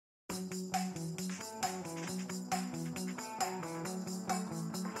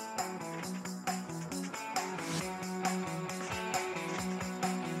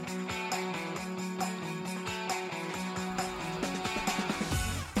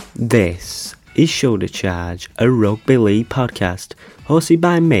This is Shoulder Charge, a rugby league podcast hosted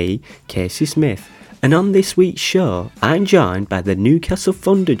by me, Casey Smith, and on this week's show I'm joined by the Newcastle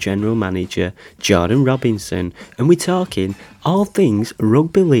Thunder General Manager Jordan Robinson, and we're talking all things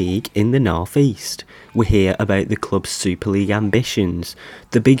rugby league in the North East. We hear about the club's Super League ambitions,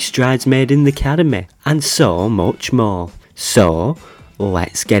 the big strides made in the academy, and so much more. So,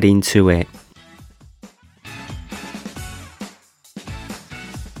 let's get into it.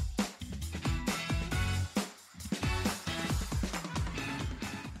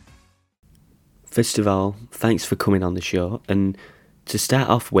 First of all, thanks for coming on the show. And to start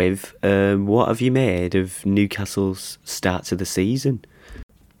off with, what have you made of Newcastle's start to the season?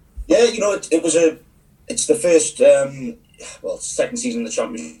 Yeah, it's the first, second season in the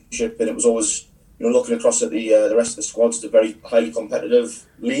Championship, and it was always, looking across at the rest of the squads, it's a very highly competitive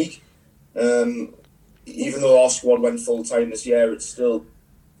league. Even though our squad went full time this year, it's still,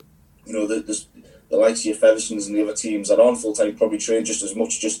 the likes of your Feathersons and the other teams that aren't full time probably train just as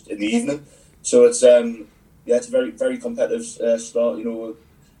much just in the evening. So it's it's a very, very competitive start. A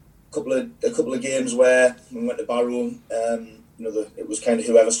couple of games where we went to Barrow. It was kind of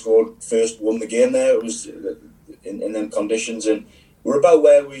whoever scored first won the game. There it was in them conditions, and we're about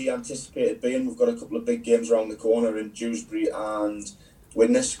where we anticipated being. We've got a couple of big games around the corner in Dewsbury and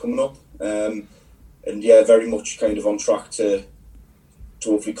Widnes coming up, very much kind of on track to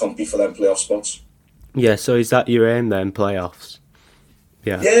hopefully compete for them playoff spots. Yeah. So is that your aim then, playoffs?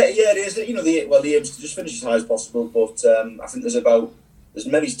 Yeah, it is. The aim is to just finish as high as possible, but I think there's as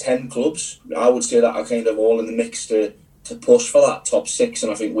many as 10 clubs, I would say, that are kind of all in the mix to push for that top 6,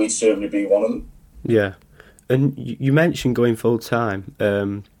 and I think we'd certainly be one of them. Yeah, and you mentioned going full time.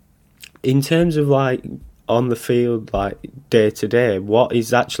 In terms of like on the field, like day to day, what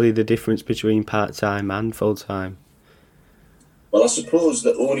is actually the difference between part time and full time? Well, I suppose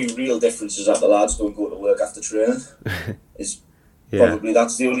the only real difference is that the lads don't go to work after training. Probably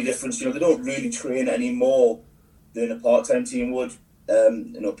that's the only difference. They don't really train any more than a part-time team would.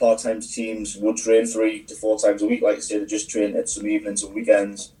 Part-time teams would train 3 to 4 times a week. Like I say, they just train at some evenings and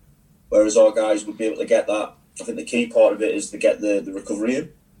weekends, whereas our guys would be able to get that. I think the key part of it is to get the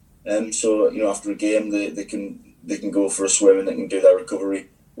recovery in. So after a game, they can go for a swim and they can do their recovery,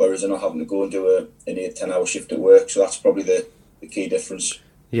 whereas they're not having to go and do an 8-10 hour shift at work. So that's probably the key difference.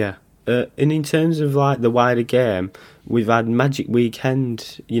 Yeah. And in terms of like the wider game, we've had Magic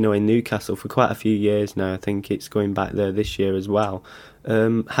Weekend, in Newcastle for quite a few years now. I think it's going back there this year as well.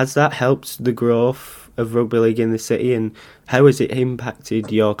 Has that helped the growth of rugby league in the city, and how has it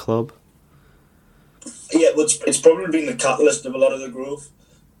impacted your club? Yeah, well, it's probably been the catalyst of a lot of the growth.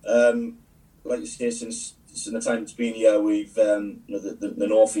 Like you say, since the time it's been here, we've the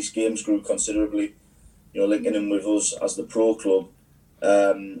North East games grew considerably. Linking in with us as the pro club.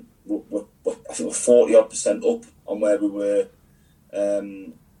 I think we're 40% up on where we were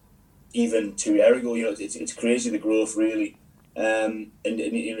even 2 years ago. It's crazy, the growth, really. And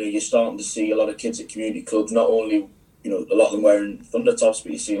you're starting to see a lot of kids at community clubs, not only a lot of them wearing Thunder tops,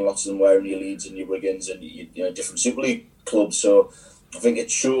 but you're seeing lots of them wearing your Leeds and your Wiggins and different Super League clubs. So I think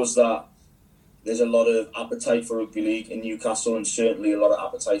it shows that there's a lot of appetite for rugby league in Newcastle, and certainly a lot of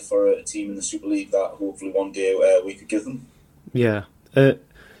appetite for a team in the Super League that hopefully one day we could give them. Yeah.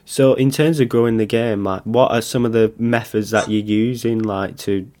 So in terms of growing the game, like, what are some of the methods that you're using, like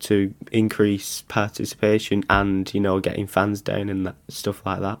to increase participation and getting fans down and that stuff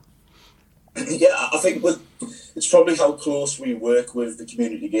like that? Yeah, I think it's probably how close we work with the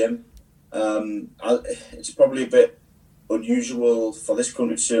community game. It's probably a bit unusual for this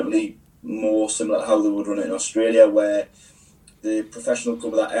country. It's certainly more similar to how they would run it in Australia, where the professional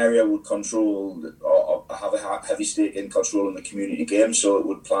club of that area would control or have a heavy stake in controlling the community game. So it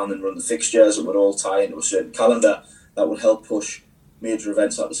would plan and run the fixtures. It would all tie into a certain calendar that would help push major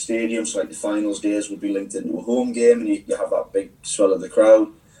events at the stadium. So like the finals days would be linked into a home game, and you have that big swell of the crowd.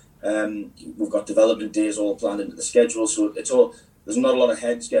 We've got development days all planned into the schedule. So there's not a lot of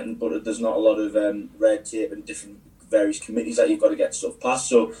heads getting butted. There's not a lot of red tape and different various committees that you've got to get stuff passed.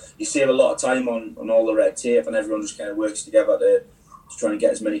 So you save a lot of time on all the red tape, and everyone just kind of works together to try and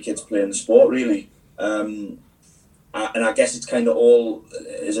get as many kids playing the sport, really. And I guess it's kind of all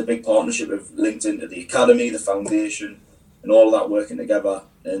is a big partnership of linked into the academy, the foundation, and all of that working together.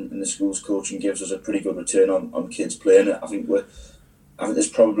 And the school's coaching gives us a pretty good return on kids playing it. I think there's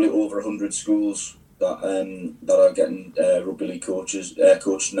probably over 100 schools that are getting rugby league coaches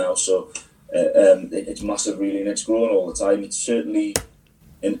coached now. So it's massive, really, and it's growing all the time. It's certainly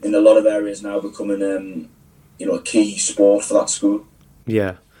in a lot of areas now becoming a key sport for that school.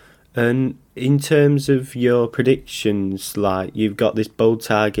 Yeah, and in terms of your predictions, like you've got this bold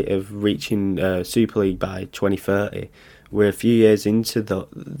target of reaching Super League by 2030. We're a few years into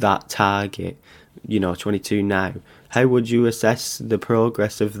that target, 22 now. How would you assess the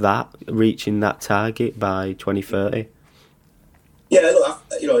progress of that, reaching that target by 2030? Yeah,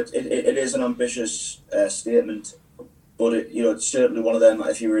 look, it is an ambitious statement, but it's certainly one of them that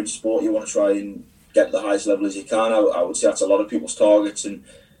if you're in sport, you want to try and get to the highest level as you can. I would say that's a lot of people's targets, and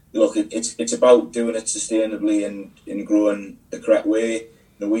look, it's about doing it sustainably and in growing the correct way.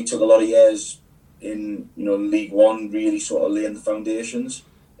 We took a lot of years in League One, really sort of laying the foundations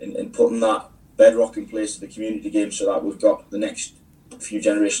and putting that bedrock in place of the community game, so that we've got the next few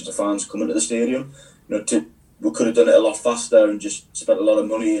generations of fans coming to the stadium. We could have done it a lot faster and just spent a lot of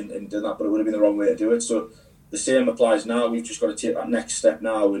money and done that, but it would have been the wrong way to do it. So the same applies now. We've just got to take that next step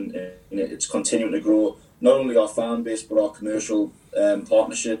now, and it's continuing to grow not only our fan base but our commercial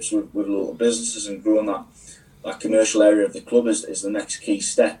partnerships with local businesses, and growing that commercial area of the club is the next key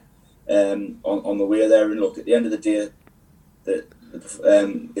step on the way there. And look, at the end of the day,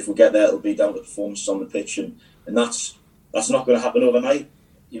 if we get there, it'll be down to performances on the pitch, and that's not going to happen overnight.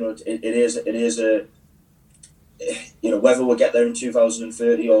 It is a whether we'll get there in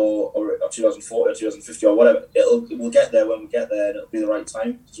 2030 or 2040 or 2050 or whatever, we'll get there when we get there, and it'll be the right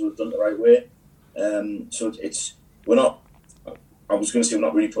time because we've done it the right way. So we're not. I was going to say we're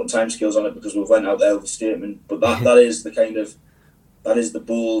not really putting timescales on it because we went out there with a statement, but that is the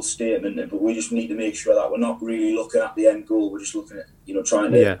bold statement. But we just need to make sure that we're not really looking at the end goal. We're just looking at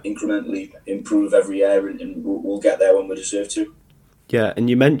trying to incrementally improve every year, and we'll get there when we deserve to. Yeah, and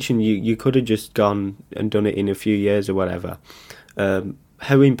you mentioned you could have just gone and done it in a few years or whatever.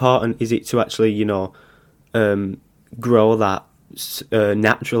 How important is it to actually, grow that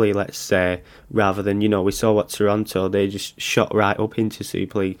naturally, let's say, rather than, we saw what Toronto, they just shot right up into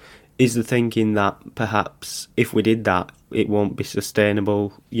Super League. Is the thinking that perhaps if we did that, it won't be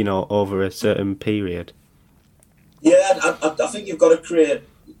sustainable, over a certain period? Yeah, I think you've got to create,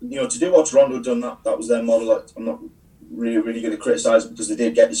 to do what Toronto done, that was their model. I'm not really going to criticise because they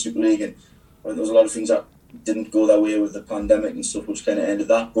did get the Super League, and I think there was a lot of things that didn't go their way with the pandemic and stuff, which kind of ended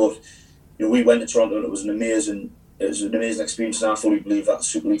that. But we went to Toronto, and it was an amazing experience, and I fully believe that the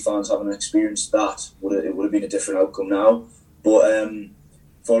Super League fans having experienced that it would have been a different outcome now. But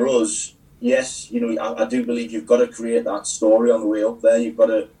for us, yes, I do believe you've got to create that story on the way up there. You've got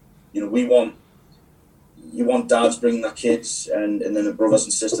to, you want dads bringing their kids and then the brothers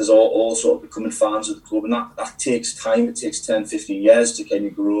and sisters all sort of becoming fans of the club, and that takes time. It takes 10, 15 years to kind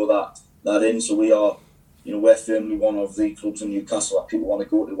of grow that in. So we are, we're firmly one of the clubs in Newcastle that people want to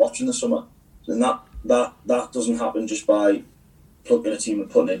go to watch in the summer. And that doesn't happen just by plugging a team and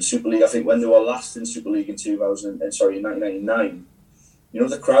putting it in Super League. I think when they were last in Super League in 1999,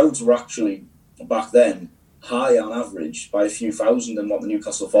 the crowds were actually back then high on average by a few thousand than what the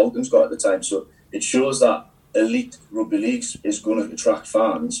Newcastle Falcons got at the time. So it shows that elite rugby league is going to attract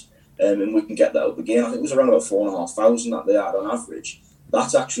fans, and we can get that up again. I think it was around about 4,500 that they had on average.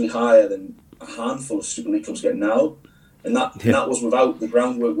 That's actually higher than a handful of Super League clubs get now, and that was without the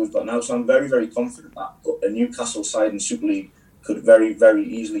groundwork we've got now. So I'm very, very confident that a Newcastle side in Super League could very, very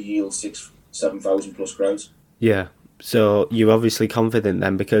easily yield 6,000-7,000 plus crowds. Yeah, so you're obviously confident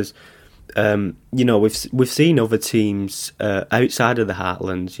then, because we've seen other teams outside of the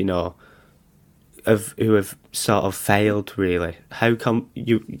Heartlands, who have sort of failed, really. How come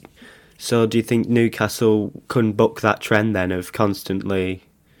you? So do you think Newcastle couldn't buck that trend then of constantly,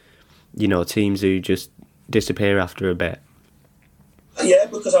 teams who just disappear after a bit? Yeah,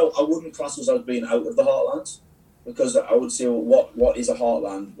 because I wouldn't class us as being out of the Heartlands, because I would say, well, what is a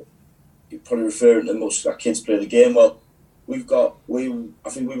Heartland? You're probably referring to most of our kids play the game. Well, I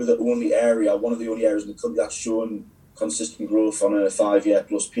think we were one of the only areas in the country that's shown consistent growth on a 5-year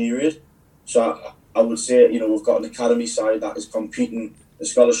plus period. So I would say, we've got an academy side that is competing, a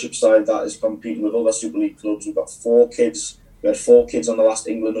scholarship side that is competing with other Super League clubs. We've got 4 kids. We had 4 kids on the last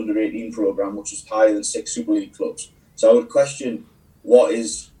England under-18 programme, which was higher than 6 Super League clubs. So I would question what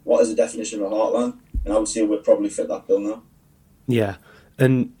is the definition of a Heartland, and I would say we'd probably fit that bill now. Yeah,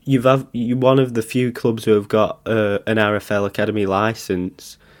 and you're one of the few clubs who have got an RFL Academy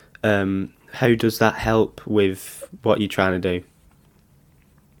licence. How does that help with what you're trying to do?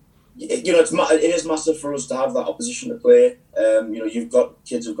 It is massive for us to have that opposition to play. You've got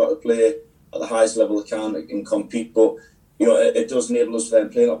kids who've got to play at the highest level they can and compete, but it does enable us then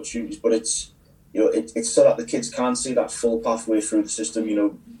playing opportunities. But it's so that the kids can see that full pathway through the system.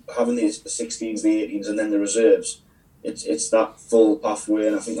 Having the 16s, the 18s, and then the reserves. It's that full pathway,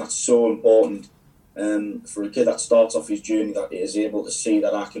 and I think that's so important For a kid that starts off his journey, that is able to see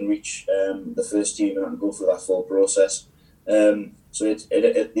that I can reach the first team and I can go through that full process. So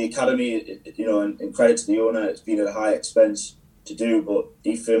the academy, and credit to the owner, it's been at a high expense to do, but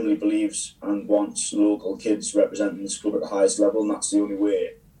he firmly believes and wants local kids representing this club at the highest level, and that's the only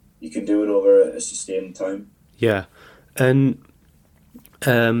way you can do it over a sustained time. Yeah, and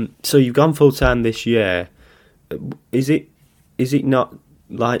so you've gone full time this year. Is it not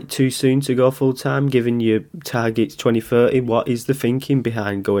like too soon to go full time, given your targets 2030? What is the thinking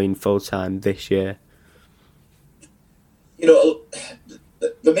behind going full time this year?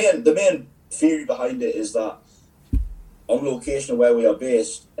 The main theory behind it is that on location of where we are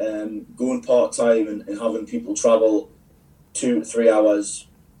based, going part time and having people travel 2 to 3 hours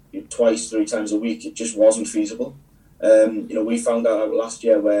twice, 3 times a week, it just wasn't feasible. We found out last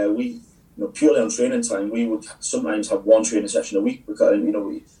year where we, purely on training time, we would sometimes have one training session a week because,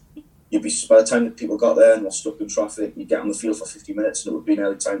 you'd be, by the time that people got there and were stuck in traffic, you'd get on the field for 50 minutes and it would be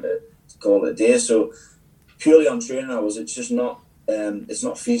nearly time to call it a day. So purely on training hours, it's just not, it's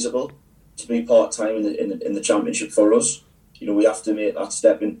not feasible to be part time in the championship for us. We have to make that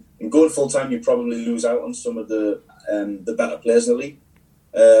step. And going full time, you probably lose out on some of the better players in the league.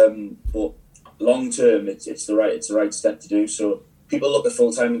 But long term, it's the right step to do. So people look at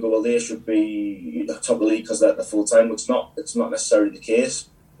full time and go, well, they should be top of the league because they're full time. It's not necessarily the case.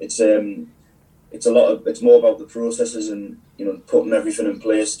 It's more about the processes and putting everything in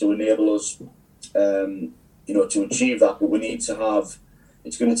place to enable us to achieve that. But we need to have.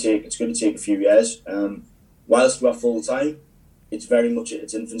 It's going to take a few years. Whilst we're full time, it's very much at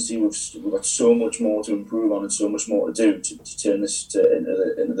its infancy. We've got so much more to improve on and so much more to do to turn this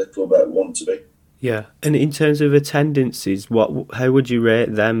into the club that we want to be. Yeah, and in terms of attendances, how would you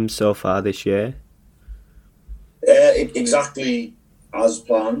rate them so far this year? Exactly as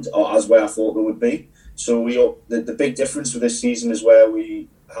planned, or as where I thought they would be. So the big difference with this season is where we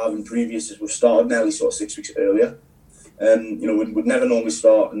have in previous is we've started nearly sort of 6 weeks earlier. We'd never normally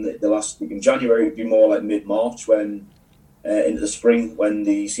start in the last week in January. It'd be more like mid-March when into the spring when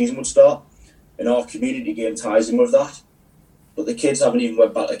the season would start. And our community game ties in with that. But the kids haven't even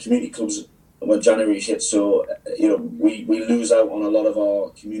went back to community clubs when January hit. So, we lose out on a lot of our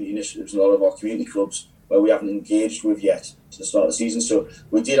community initiatives and a lot of our community clubs where we haven't engaged with yet to the start of the season. So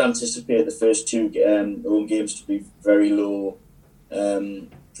we did anticipate the first 2 home games to be very low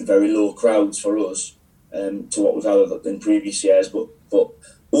crowds for us. To what we've had in previous years, but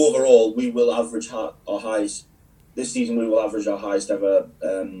overall we will average our highest this season. We will average our highest ever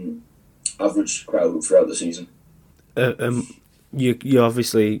average crowd throughout the season. You're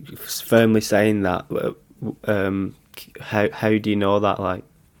obviously firmly saying that. How do you know that? Like,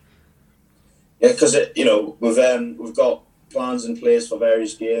 yeah, because we've got plans in place for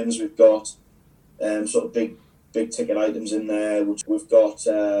various games. We've got sort of big ticket items in there, which we've got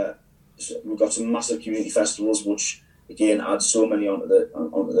some massive community festivals, which again add so many onto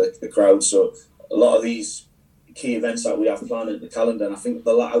the crowd. So a lot of these key events that we have planned in the calendar, and I think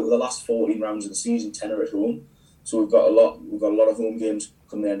out of the last 14 rounds of the season, 10 are at home. So we've got a lot of home games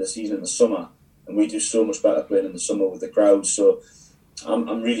come the end of the season in the summer, and we do so much better playing in the summer with the crowd. So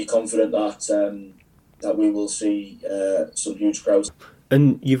I'm really confident that we will see some huge crowds.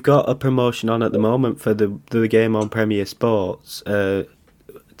 And you've got a promotion on at the moment for the game on Premier Sports.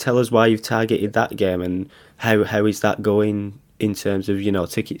 Tell us why you've targeted that game and how is that going in terms of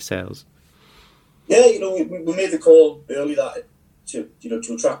ticket sales? Yeah, we made the call early that to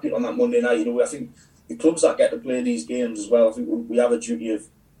attract people on that Monday night. I think the clubs that get to play these games as well, I think we have a duty of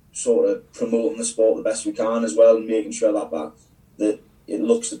sort of promoting the sport the best we can as well, and making sure that it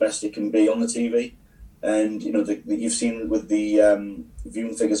looks the best it can be on the TV. And you've seen with the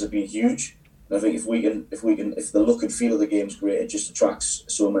viewing figures have been huge. And I think if the look and feel of the game's great, it just attracts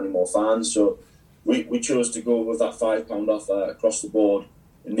so many more fans. So we chose to go with that £5 offer across the board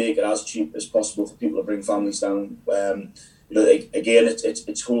and make it as cheap as possible for people to bring families down. Again,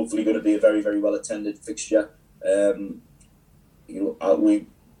 it's hopefully going to be a very, very well attended fixture. I can't.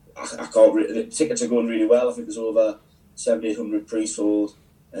 Tickets are going really well. I think there's over 700-800 pre-sold.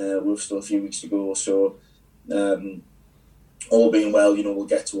 We've still a few weeks to go, so all being well, we'll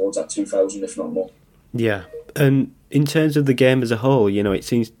get towards that 2,000, if not more. Yeah, and in terms of the game as a whole, it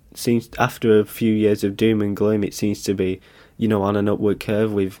seems after a few years of doom and gloom, it seems to be, on an upward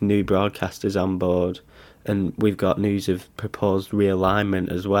curve with new broadcasters on board, and we've got news of proposed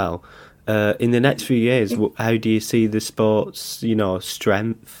realignment as well. In the next few years, how do you see the sport's,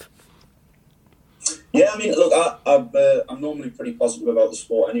 strength? Yeah, I mean, look, I'm normally pretty positive about the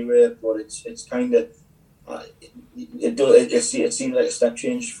sport anyway, but it's kind of It seemed like a step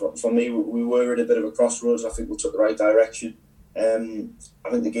change for me. We were at a bit of a crossroads. I think we took the right direction. I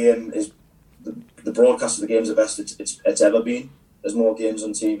think the game is the broadcast of the game is the best it's ever been. There's more games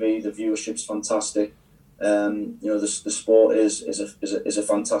on TV. The viewership's fantastic. The sport is a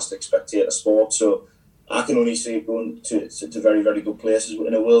fantastic spectator sport. So I can only see it going to very, very good places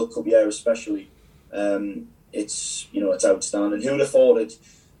in a World Cup year, especially. It's outstanding. Who would have thought it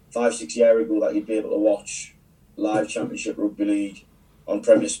 5-6 years ago that you'd be able to watch live Championship Rugby League on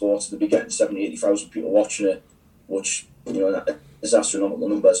Premier Sports and they'd be getting 70,000-80,000 people watching it, which is astronomical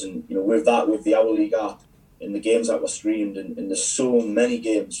numbers. And with the Our League app and the games that were streamed, and there's so many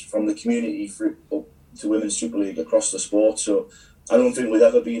games from the community through up to Women's Super League across the sport. So I don't think we've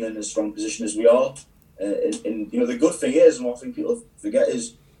ever been in as strong position as we are. And the good thing is, and what I think people forget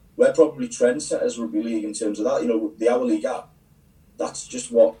is, we're probably trendsetters rugby league in terms of that. The Our League app, that's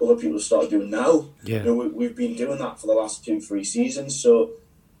just what other people have started doing now. Yeah. We've been doing that for the last 2-3 seasons. So,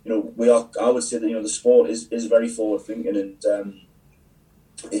 we are. I would say that the sport is very forward thinking, and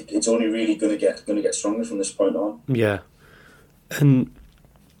it's only really going to get stronger from this point on. Yeah, and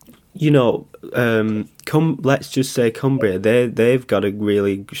let's just say Cumbria, they've got a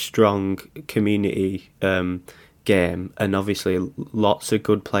really strong community game, and obviously lots of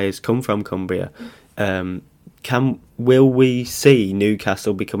good players come from Cumbria. Will we see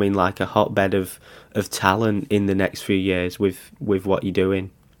Newcastle becoming like a hotbed of talent in the next few years with what you're doing?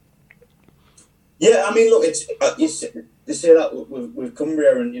 Yeah, I mean, look, it's they say that with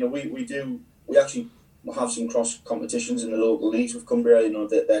Cumbria, and we actually have some cross competitions in the local leagues with Cumbria.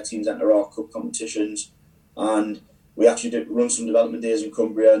 Their teams enter our cup competitions, and we actually run some development days in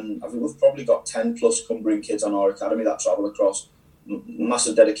Cumbria, and I think we've probably got 10 plus Cumbrian kids on our academy that travel across.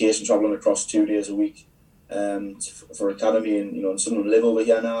 Massive dedication, travelling across 2 days a week for academy, and some of them live over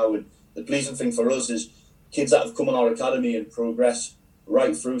here now. And the pleasing thing for us is kids that have come on our academy and progress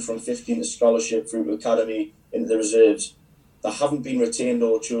right through from 15 to scholarship, through to academy, into the reserves, that haven't been retained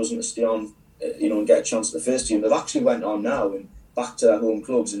or chosen to stay on, and get a chance at the first team. They've actually went on now and back to their home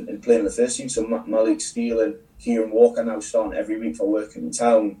clubs and playing in the first team. So Malik Steele and Kieran Walker now starting every week for working in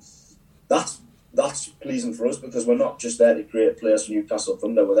town. That's pleasing for us, because we're not just there to create players for Newcastle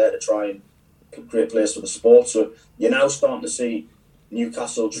Thunder. We're there to try and create players for the sport. So you're now starting to see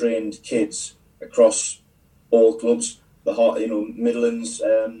Newcastle trained kids across all clubs. The Midlands,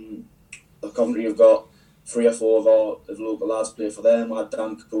 Coventry have got 3 or 4 of our local lads play for them. I had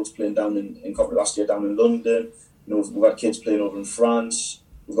Dan Coates playing down in Coventry last year, down in London. We've got kids playing over in France.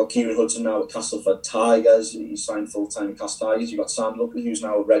 We've got Kieran Hudson now at Castleford Tigers. He's signed full time at Castle Tigers. You've got Sam Luckley, who's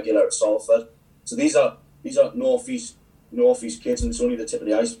now a regular at Salford. So these are North East kids, and it's only the tip of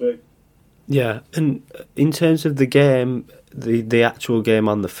the iceberg. Yeah, and in terms of the game, the actual game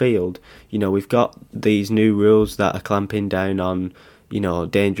on the field, we've got these new rules that are clamping down on,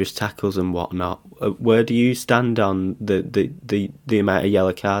 dangerous tackles and whatnot. Where do you stand on the amount of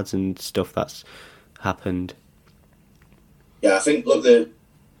yellow cards and stuff that's happened? Yeah, I think the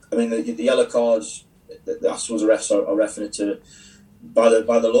yellow cards, I suppose the refs are referring it to by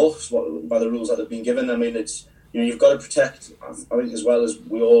the laws, by the rules that have been given. I mean, it's you've got to protect. I think, as well as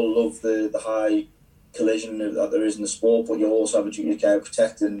we all love the high collision that there is in the sport, but you also have a duty of care of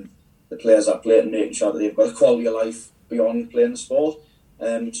protecting the players that play it and making sure that they've got a quality of life beyond playing the sport.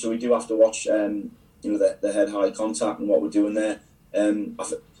 So we do have to watch, the head-high contact and what we're doing there.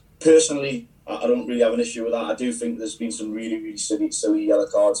 Personally, I don't really have an issue with that. I do think there's been some really, really silly yellow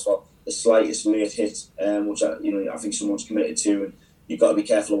cards for the slightest late hit, which I think someone's committed to, and you've got to be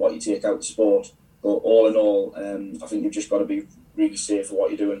careful of what you take out of the sport. But all in all, I think you've just got to be really safe for what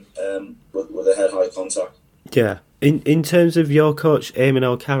you're doing with a head-high contact. Yeah. In terms of your coach, Eamon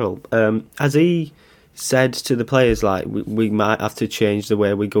O'Carroll, has he said to the players, like, we might have to change the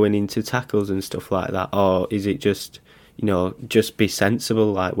way we're going into tackles and stuff like that? Or is it just, just be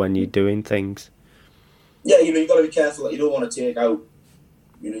sensible, like, when you're doing things? Yeah, you've got to be careful that you don't want to take out,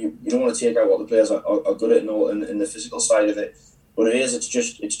 you don't want to take out what the players are good at and the physical side of it. But it's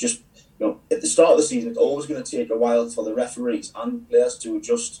just at the start of the season, it's always going to take a while for the referees and players to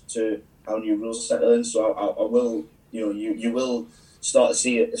adjust to how new rules are settled in. So I will, you will start to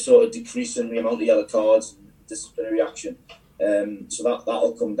see a sort of decrease in the amount of yellow cards and disciplinary action. So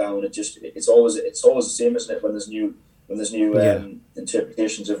that'll come down. It's always the same, isn't it? When there's new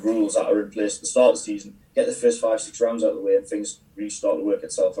interpretations of rules that are in place at the start of the season, get the first 5-6 rounds out of the way, and things really start to work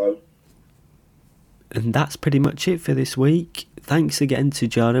itself out. And that's pretty much it for this week. Thanks again to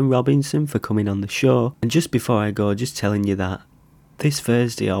Jordan Robinson for coming on the show. And just before I go, just telling you that this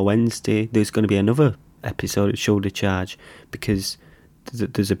Thursday or Wednesday, there's going to be another episode of Shoulder Charge, because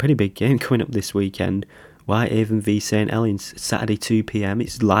there's a pretty big game coming up this weekend. Whitehaven v St Helens, Saturday 2 p.m.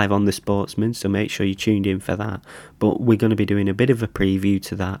 It's live on the Sportsman, so make sure you tuned in for that. But we're going to be doing a bit of a preview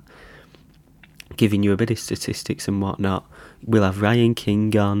to that, giving you a bit of statistics and whatnot. We'll have Ryan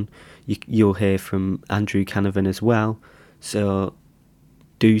King on. You'll hear from Andrew Canavan as well. So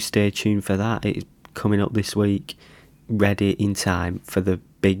do stay tuned for that. It's coming up this week, ready in time for the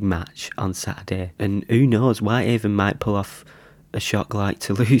big match on Saturday. And who knows, Whitehaven might pull off a shock like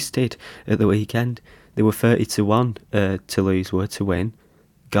Toulouse did at the weekend. They were 30-1, Toulouse were to win.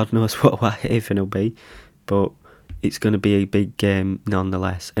 God knows what Whitehaven will be, but it's going to be a big game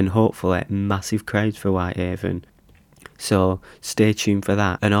nonetheless, and hopefully massive crowds for Whitehaven. So stay tuned for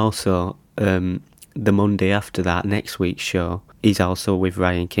that. And also, the Monday after that, next week's show, is also with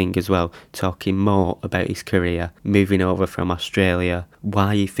Ryan King as well, talking more about his career, moving over from Australia,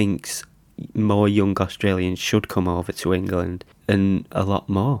 why he thinks more young Australians should come over to England, and a lot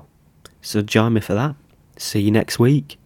more. So join me for that. See you next week.